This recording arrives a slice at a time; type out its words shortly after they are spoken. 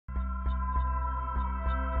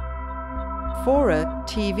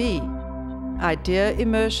FORA.tv. Idea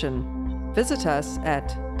Immersion. Visit us at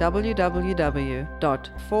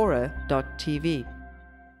www.FORA.tv.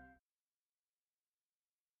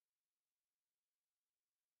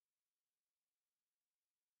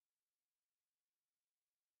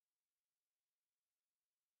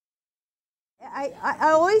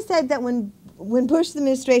 I always said that when Bush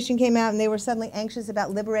administration came out and they were suddenly anxious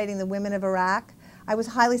about liberating the women of Iraq, I was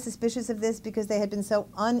highly suspicious of this because they had been so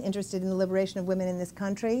uninterested in the liberation of women in this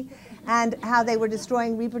country and how they were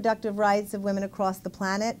destroying reproductive rights of women across the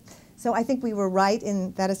planet. So I think we were right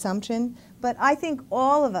in that assumption. But I think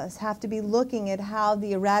all of us have to be looking at how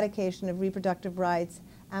the eradication of reproductive rights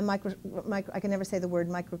and I can never say the word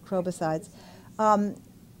microcrobicides,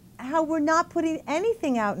 how we're not putting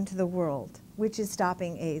anything out into the world which is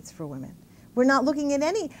stopping AIDS for women. We're not looking at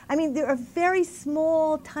any, I mean, there are very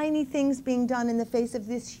small, tiny things being done in the face of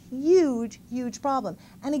this huge, huge problem.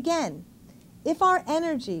 And again, if our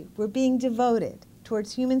energy were being devoted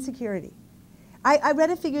towards human security, I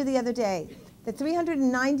read a figure the other day that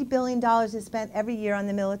 $390 billion is spent every year on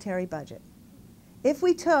the military budget. If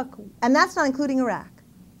we took, and that's not including Iraq,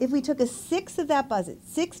 if we took a sixth of that budget,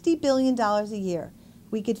 $60 billion a year,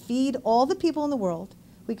 we could feed all the people in the world,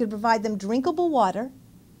 we could provide them drinkable water,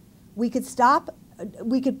 we could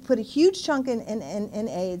put a huge chunk in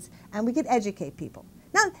AIDS, and we could educate people.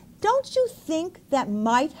 Now, don't you think that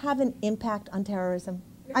might have an impact on terrorism?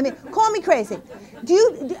 I mean, call me crazy. Am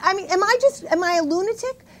I a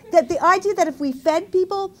lunatic? That the idea that if we fed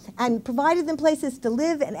people and provided them places to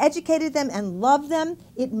live and educated them and loved them,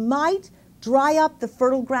 it might dry up the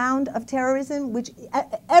fertile ground of terrorism, which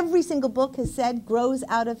every single book has said grows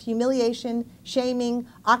out of humiliation, shaming,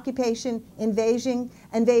 occupation, invasion,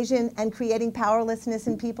 and creating powerlessness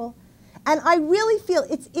in people. And I really feel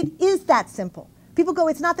it is that simple. People go,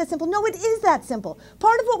 it's not that simple. No, it is that simple.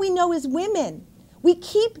 Part of what we know is women. We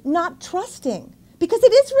keep not trusting because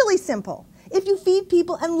it is really simple. If you feed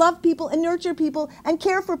people and love people and nurture people and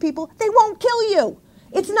care for people, they won't kill you.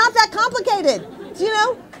 It's not that complicated, you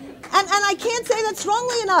know? And I can't say that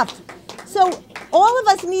strongly enough. So all of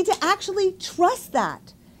us need to actually trust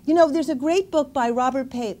that. You know, there's a great book by Robert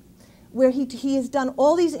Pape where he has done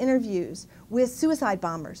all these interviews with suicide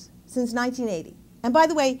bombers since 1980. And by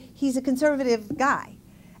the way, he's a conservative guy.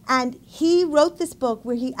 And he wrote this book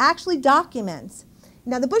where he actually documents.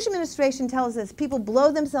 Now, the Bush administration tells us people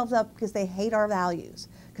blow themselves up because they hate our values,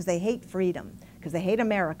 because they hate freedom, because they hate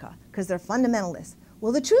America, because they're fundamentalists.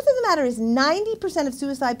 Well, the truth of the matter is 90% of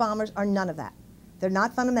suicide bombers are none of that. They're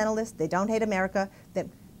not fundamentalists. They don't hate America. Do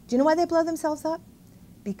you know why they blow themselves up?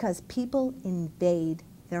 Because people invade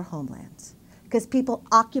their homelands. Because people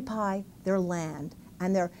occupy their land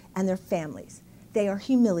and their families. They are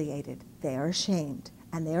humiliated. They are ashamed.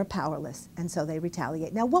 And they are powerless. And so they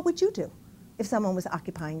retaliate. Now, what would you do if someone was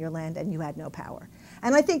occupying your land and you had no power?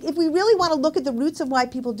 And I think if we really want to look at the roots of why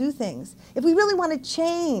people do things, if we really want to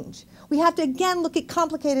change, we have to again look at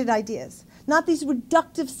complicated ideas, not these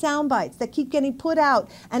reductive sound bites that keep getting put out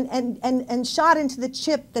and shot into the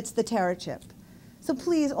chip that's the terror chip. So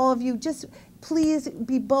please, all of you, just please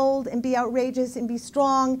be bold and be outrageous and be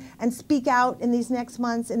strong and speak out in these next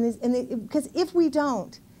months. Because if we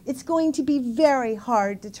don't, it's going to be very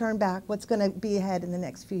hard to turn back what's going to be ahead in the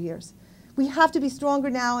next few years. We have to be stronger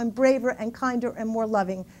now and braver and kinder and more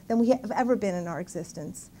loving than we have ever been in our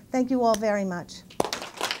existence. Thank you all very much.